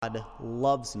God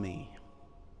loves me.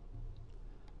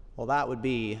 Well, that would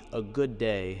be a good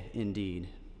day indeed.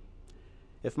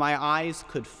 If my eyes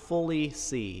could fully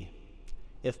see,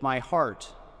 if my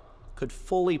heart could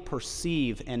fully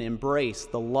perceive and embrace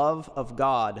the love of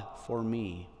God for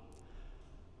me,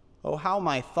 oh, how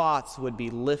my thoughts would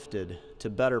be lifted to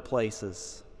better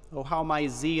places. Oh, how my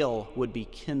zeal would be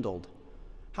kindled.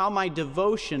 How my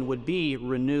devotion would be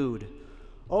renewed.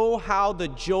 Oh, how the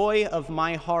joy of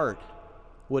my heart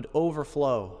would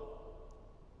overflow,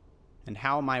 and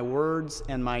how my words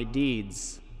and my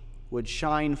deeds would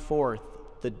shine forth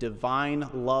the divine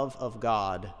love of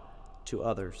God to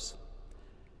others.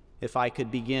 If I could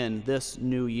begin this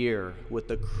new year with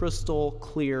the crystal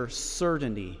clear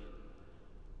certainty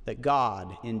that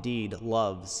God indeed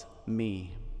loves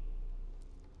me.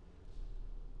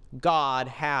 God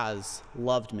has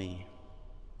loved me,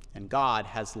 and God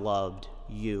has loved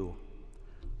you.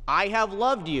 I have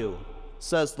loved you,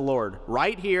 says the Lord,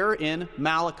 right here in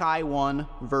Malachi 1,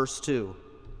 verse 2.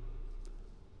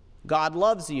 God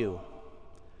loves you.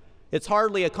 It's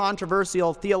hardly a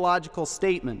controversial theological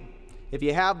statement. If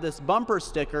you have this bumper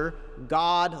sticker,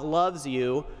 God loves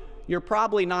you, you're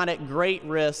probably not at great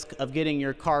risk of getting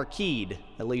your car keyed,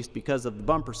 at least because of the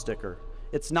bumper sticker.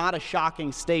 It's not a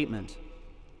shocking statement.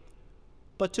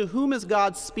 But to whom is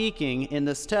God speaking in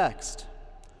this text?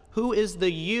 Who is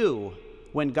the you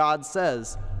when God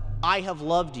says, I have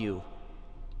loved you?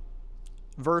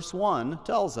 Verse 1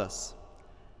 tells us,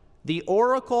 the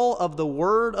oracle of the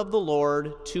word of the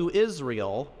Lord to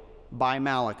Israel by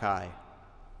Malachi.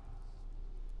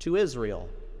 To Israel.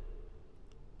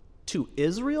 To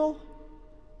Israel?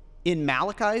 In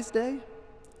Malachi's day?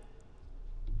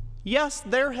 Yes,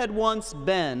 there had once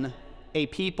been a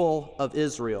people of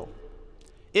Israel.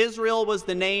 Israel was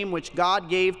the name which God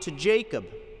gave to Jacob,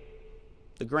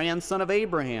 the grandson of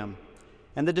Abraham.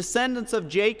 And the descendants of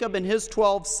Jacob and his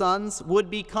 12 sons would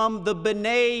become the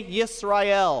B'nai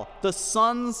Yisrael, the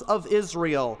sons of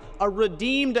Israel, a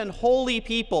redeemed and holy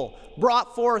people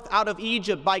brought forth out of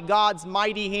Egypt by God's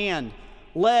mighty hand,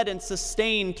 led and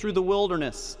sustained through the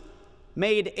wilderness,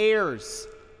 made heirs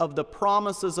of the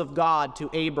promises of God to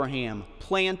Abraham,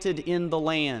 planted in the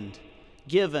land,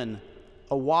 given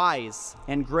a wise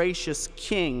and gracious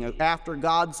king after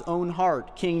God's own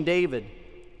heart, King David,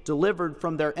 delivered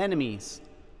from their enemies,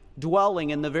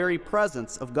 dwelling in the very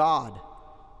presence of God.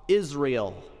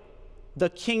 Israel,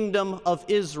 the kingdom of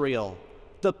Israel,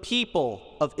 the people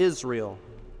of Israel.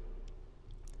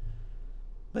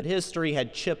 But history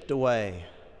had chipped away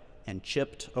and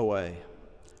chipped away.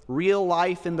 Real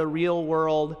life in the real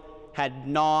world had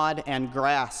gnawed and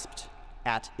grasped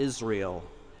at Israel.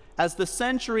 As the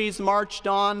centuries marched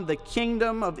on, the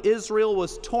kingdom of Israel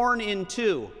was torn in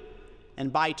two,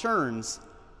 and by turns,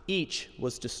 each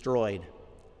was destroyed.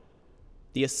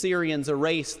 The Assyrians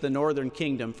erased the northern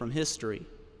kingdom from history.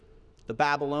 The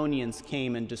Babylonians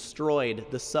came and destroyed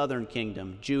the southern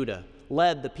kingdom, Judah,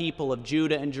 led the people of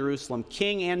Judah and Jerusalem,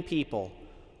 king and people,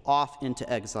 off into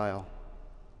exile.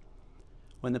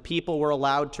 When the people were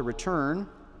allowed to return,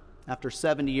 after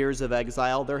 70 years of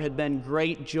exile, there had been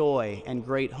great joy and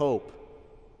great hope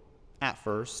at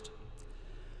first.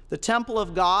 The temple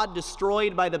of God,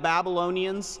 destroyed by the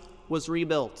Babylonians, was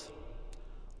rebuilt.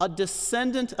 A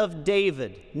descendant of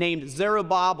David named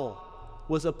Zerubbabel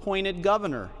was appointed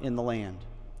governor in the land.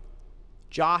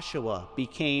 Joshua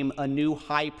became a new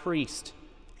high priest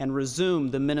and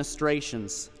resumed the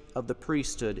ministrations of the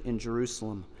priesthood in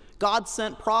Jerusalem. God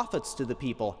sent prophets to the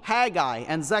people, Haggai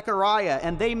and Zechariah,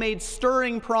 and they made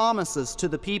stirring promises to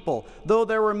the people. Though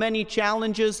there were many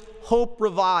challenges, hope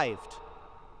revived,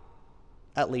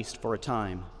 at least for a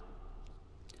time.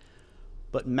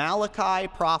 But Malachi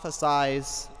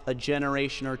prophesies a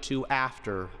generation or two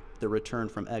after the return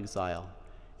from exile.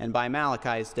 And by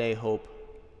Malachi's day, hope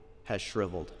has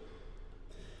shriveled.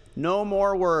 No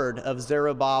more word of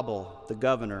Zerubbabel, the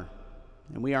governor,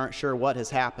 and we aren't sure what has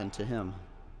happened to him.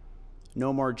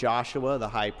 No more Joshua, the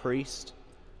high priest.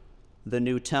 The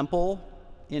new temple,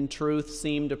 in truth,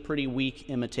 seemed a pretty weak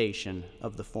imitation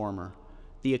of the former.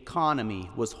 The economy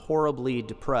was horribly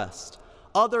depressed.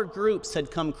 Other groups had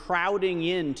come crowding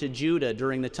into Judah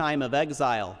during the time of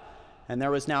exile, and there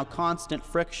was now constant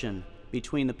friction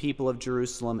between the people of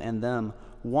Jerusalem and them.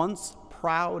 Once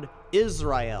proud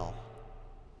Israel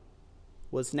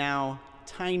was now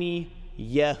tiny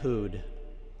Yehud,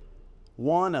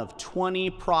 one of 20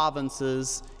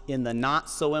 provinces in the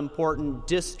not-so-important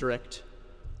district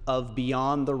of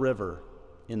beyond the river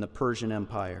in the Persian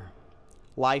Empire.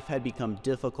 Life had become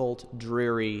difficult,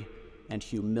 dreary, and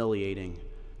humiliating.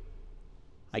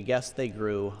 I guess they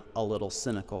grew a little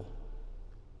cynical.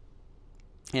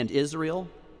 And Israel,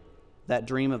 That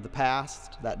dream of the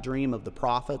past, that dream of the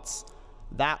prophets,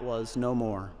 that was no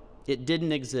more. It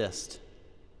didn't exist.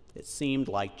 It seemed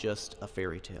like just a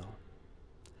fairy tale.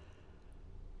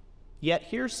 Yet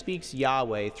here speaks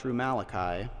Yahweh through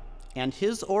Malachi, and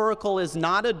his oracle is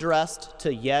not addressed to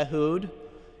Yehud.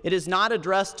 It is not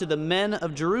addressed to the men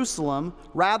of Jerusalem.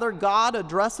 Rather, God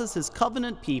addresses his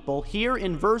covenant people here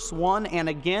in verse 1 and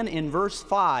again in verse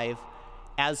 5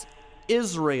 as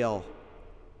Israel.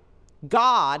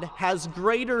 God has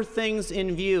greater things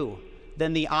in view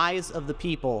than the eyes of the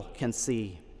people can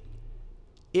see.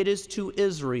 It is to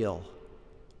Israel,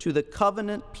 to the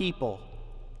covenant people,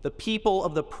 the people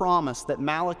of the promise that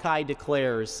Malachi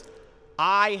declares,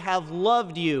 I have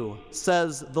loved you,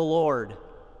 says the Lord.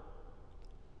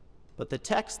 But the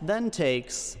text then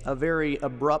takes a very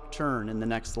abrupt turn in the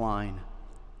next line.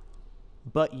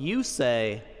 But you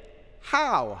say,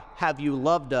 how have you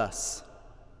loved us?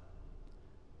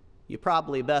 You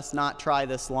probably best not try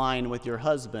this line with your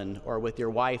husband or with your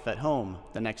wife at home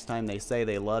the next time they say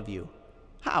they love you.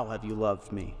 How have you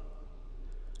loved me?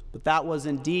 But that was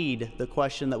indeed the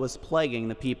question that was plaguing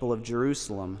the people of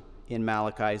Jerusalem in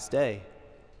Malachi's day,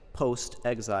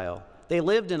 post-exile. They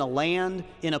lived in a land,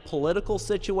 in a political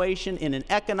situation, in an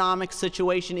economic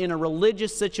situation, in a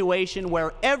religious situation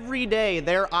where every day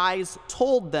their eyes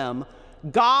told them,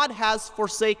 God has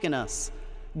forsaken us.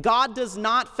 God does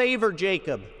not favor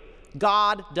Jacob.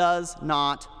 God does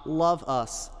not love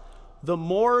us. The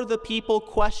more the people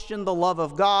questioned the love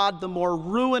of God, the more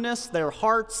ruinous their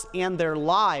hearts and their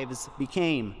lives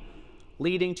became,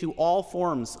 leading to all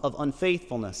forms of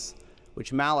unfaithfulness,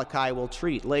 which Malachi will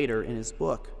treat later in his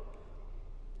book.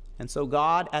 And so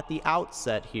God, at the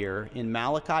outset here in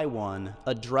Malachi 1,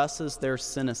 addresses their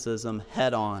cynicism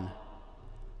head on.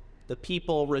 The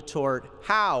people retort,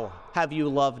 how have you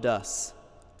loved us?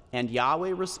 And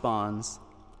Yahweh responds,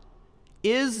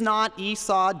 is not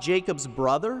Esau Jacob's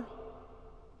brother?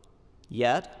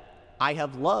 Yet I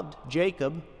have loved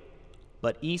Jacob,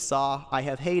 but Esau I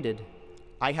have hated.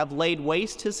 I have laid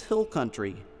waste his hill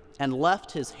country and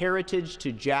left his heritage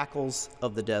to jackals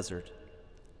of the desert.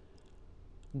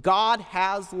 God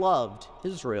has loved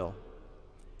Israel.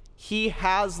 He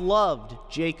has loved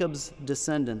Jacob's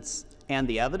descendants. And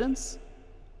the evidence?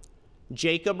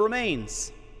 Jacob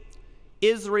remains.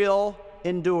 Israel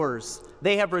endures.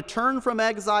 They have returned from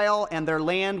exile and their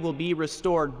land will be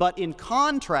restored. But in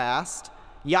contrast,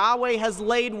 Yahweh has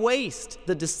laid waste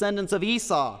the descendants of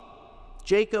Esau,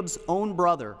 Jacob's own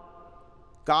brother.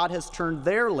 God has turned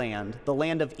their land, the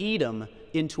land of Edom,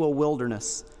 into a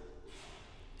wilderness.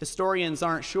 Historians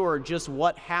aren't sure just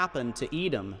what happened to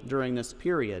Edom during this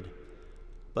period,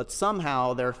 but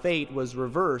somehow their fate was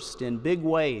reversed in big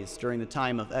ways during the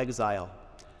time of exile.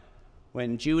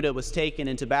 When Judah was taken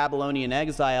into Babylonian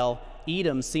exile,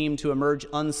 Edom seemed to emerge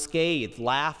unscathed,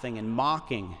 laughing and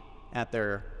mocking at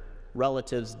their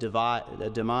relatives'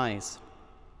 demise.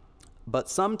 But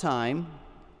sometime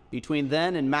between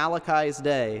then and Malachi's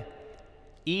day,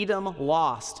 Edom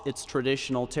lost its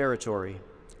traditional territory.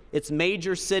 Its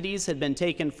major cities had been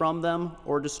taken from them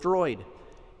or destroyed,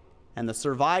 and the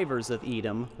survivors of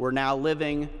Edom were now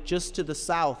living just to the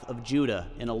south of Judah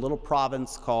in a little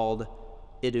province called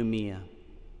Idumea.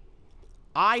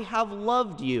 I have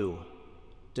loved you,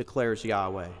 declares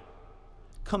Yahweh.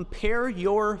 Compare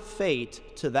your fate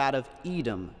to that of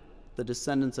Edom, the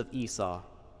descendants of Esau.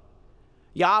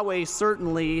 Yahweh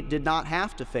certainly did not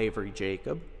have to favor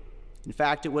Jacob. In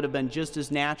fact, it would have been just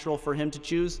as natural for him to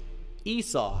choose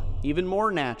Esau, even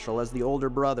more natural as the older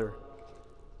brother.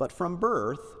 But from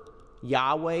birth,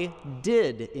 Yahweh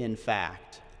did, in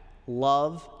fact,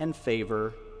 love and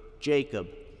favor Jacob,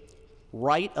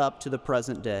 right up to the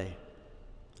present day.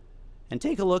 And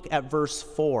take a look at verse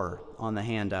 4 on the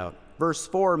handout. Verse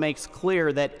 4 makes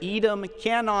clear that Edom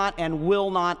cannot and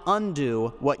will not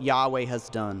undo what Yahweh has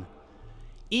done.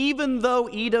 Even though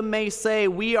Edom may say,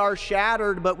 we are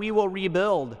shattered, but we will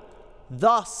rebuild,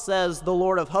 thus says the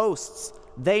Lord of hosts,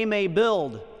 they may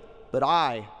build, but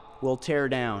I will tear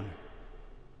down.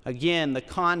 Again, the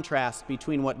contrast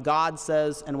between what God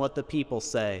says and what the people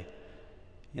say.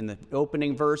 In the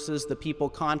opening verses, the people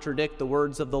contradict the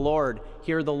words of the Lord.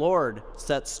 Here the Lord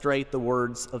sets straight the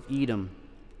words of Edom.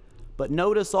 But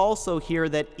notice also here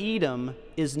that Edom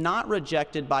is not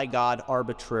rejected by God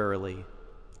arbitrarily.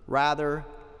 Rather,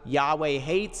 Yahweh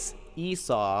hates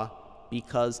Esau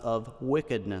because of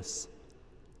wickedness.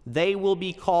 They will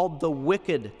be called the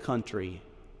wicked country,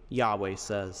 Yahweh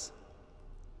says.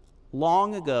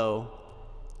 Long ago,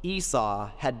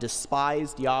 Esau had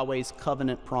despised Yahweh's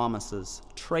covenant promises,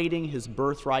 trading his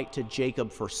birthright to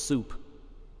Jacob for soup.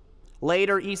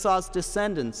 Later, Esau's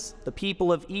descendants, the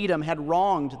people of Edom, had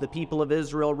wronged the people of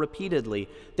Israel repeatedly.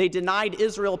 They denied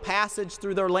Israel passage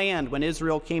through their land when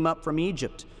Israel came up from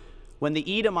Egypt. When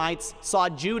the Edomites saw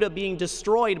Judah being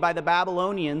destroyed by the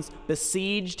Babylonians,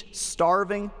 besieged,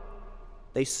 starving,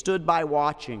 they stood by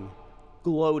watching,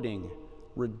 gloating,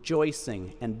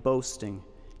 rejoicing, and boasting,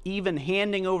 even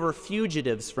handing over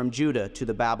fugitives from Judah to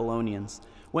the Babylonians.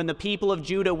 When the people of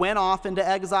Judah went off into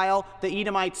exile, the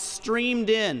Edomites streamed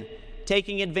in,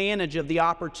 taking advantage of the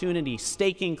opportunity,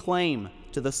 staking claim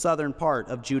to the southern part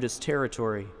of Judah's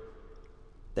territory.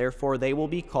 Therefore, they will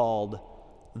be called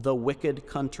the wicked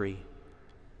country.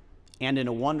 And in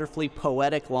a wonderfully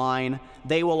poetic line,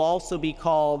 they will also be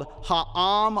called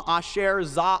Ha'am Asher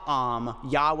Za'am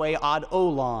Yahweh Ad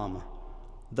Olam,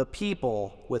 the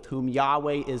people with whom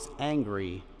Yahweh is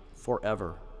angry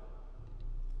forever.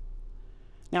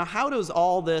 Now, how does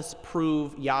all this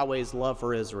prove Yahweh's love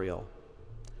for Israel?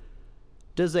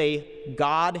 Does a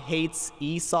God hates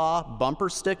Esau bumper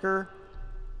sticker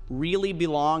really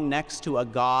belong next to a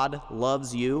God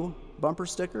loves you bumper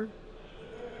sticker?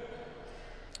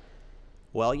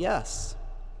 Well, yes.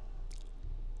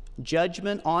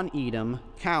 Judgment on Edom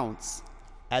counts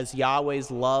as Yahweh's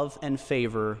love and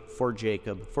favor for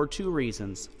Jacob for two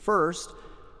reasons. First,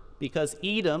 because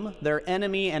Edom, their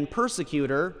enemy and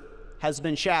persecutor, has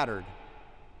been shattered.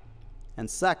 And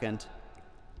second,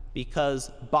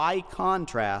 because by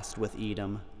contrast with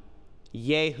Edom,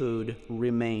 Yehud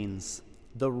remains.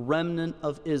 The remnant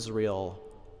of Israel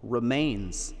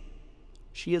remains.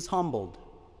 She is humbled.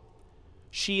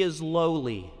 She is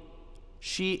lowly.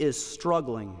 She is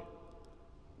struggling.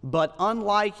 But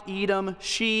unlike Edom,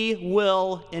 she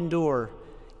will endure.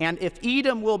 And if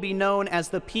Edom will be known as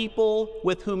the people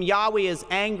with whom Yahweh is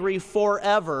angry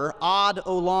forever, Ad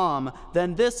Olam,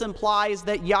 then this implies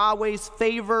that Yahweh's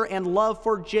favor and love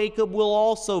for Jacob will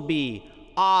also be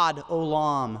Ad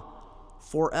Olam,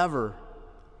 forever.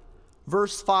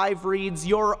 Verse 5 reads,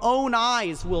 "Your own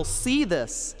eyes will see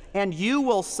this, and you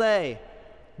will say,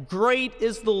 'Great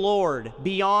is the Lord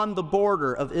beyond the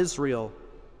border of Israel.'"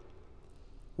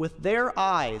 With their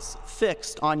eyes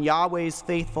fixed on Yahweh's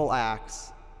faithful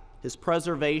acts, his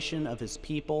preservation of his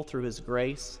people through his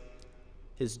grace,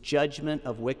 his judgment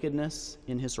of wickedness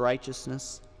in his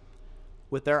righteousness,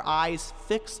 with their eyes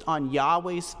fixed on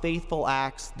Yahweh's faithful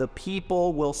acts, the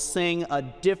people will sing a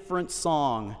different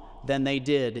song than they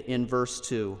did in verse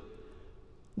 2.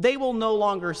 They will no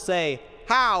longer say,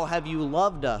 "How have you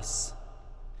loved us?"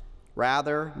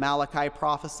 Rather, Malachi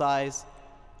prophesies,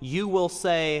 you will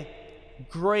say,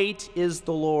 "Great is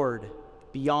the Lord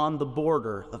beyond the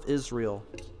border of Israel."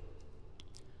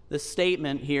 This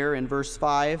statement here in verse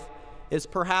 5 is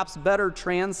perhaps better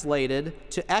translated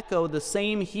to echo the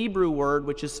same Hebrew word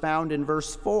which is found in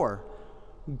verse 4.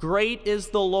 Great is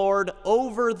the Lord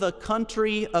over the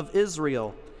country of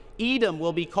Israel. Edom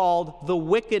will be called the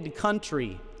wicked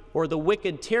country or the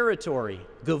wicked territory,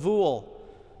 Gavul.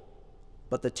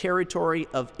 But the territory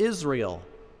of Israel,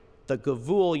 the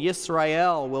Gavul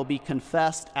Yisrael, will be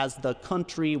confessed as the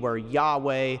country where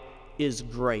Yahweh is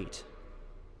great.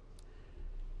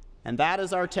 And that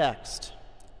is our text,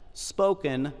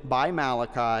 spoken by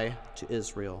Malachi to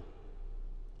Israel.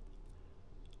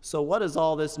 So what does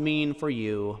all this mean for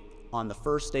you on the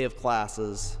first day of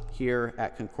classes here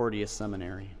at Concordia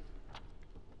Seminary?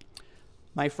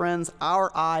 My friends,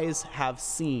 our eyes have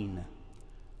seen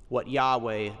what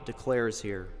Yahweh declares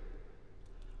here.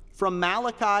 From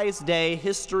Malachi's day,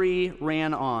 history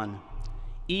ran on.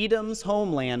 Edom's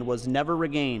homeland was never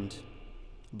regained,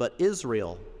 but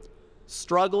Israel,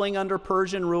 struggling under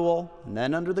Persian rule, and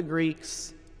then under the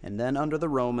Greeks, and then under the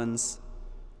Romans,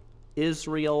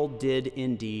 Israel did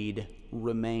indeed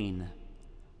remain.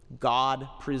 God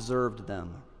preserved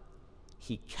them.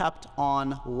 He kept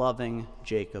on loving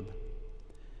Jacob.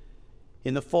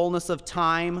 In the fullness of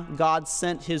time, God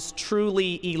sent his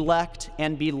truly elect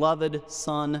and beloved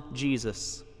Son,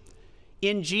 Jesus.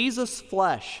 In Jesus'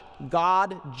 flesh,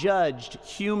 God judged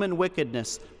human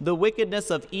wickedness, the wickedness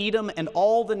of Edom and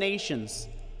all the nations.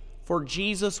 For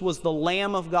Jesus was the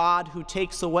Lamb of God who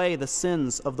takes away the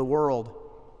sins of the world.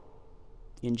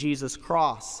 In Jesus'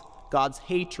 cross, God's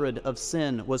hatred of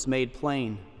sin was made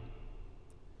plain.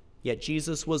 Yet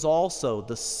Jesus was also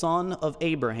the son of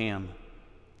Abraham,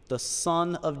 the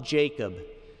son of Jacob,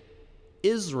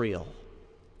 Israel,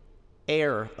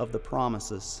 heir of the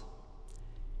promises.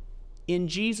 In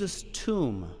Jesus'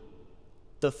 tomb,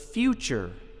 the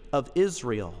future of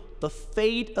Israel, the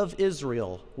fate of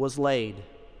Israel was laid.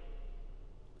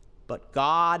 But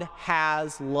God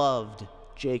has loved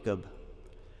Jacob.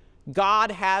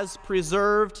 God has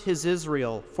preserved his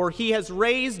Israel, for he has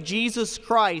raised Jesus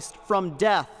Christ from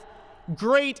death.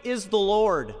 Great is the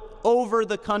Lord over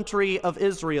the country of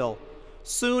Israel.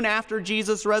 Soon after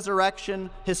Jesus' resurrection,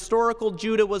 historical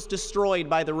Judah was destroyed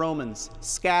by the Romans,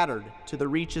 scattered to the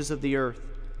reaches of the earth.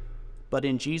 But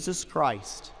in Jesus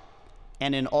Christ,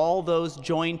 and in all those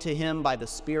joined to him by the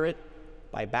Spirit,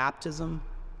 by baptism,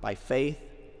 by faith,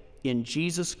 in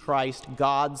Jesus Christ,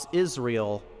 God's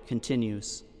Israel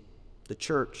continues. The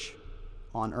church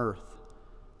on earth.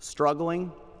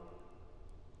 Struggling?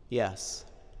 Yes.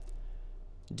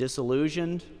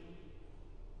 Disillusioned?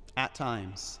 At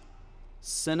times.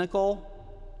 Cynical?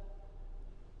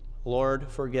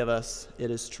 Lord, forgive us, it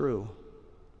is true.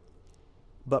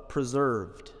 But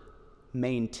preserved,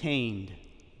 maintained,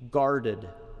 guarded,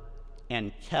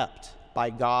 and kept by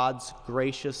God's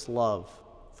gracious love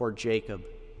for Jacob,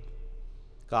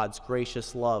 God's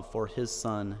gracious love for his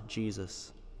son,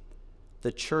 Jesus.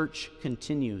 The church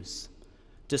continues.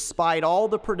 Despite all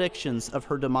the predictions of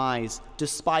her demise,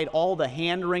 despite all the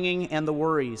hand-wringing and the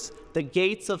worries, the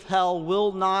gates of hell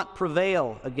will not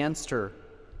prevail against her.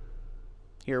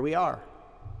 Here we are.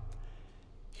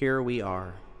 Here we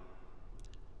are.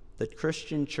 The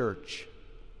Christian church,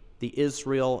 the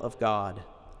Israel of God.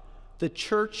 The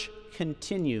church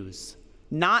continues,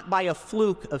 not by a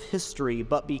fluke of history,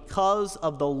 but because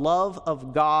of the love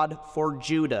of God for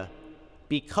Judah,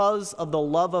 because of the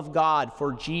love of God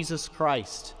for Jesus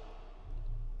Christ,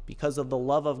 because of the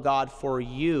love of God for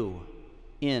you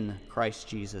in Christ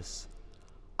Jesus.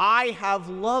 I have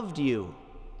loved you,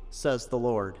 says the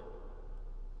Lord.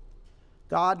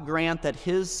 God grant that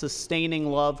his sustaining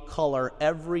love color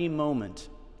every moment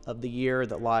of the year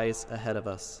that lies ahead of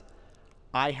us.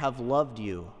 I have loved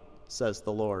you, says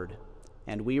the Lord,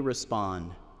 and we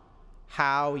respond,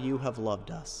 how you have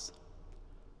loved us.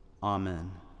 Amen.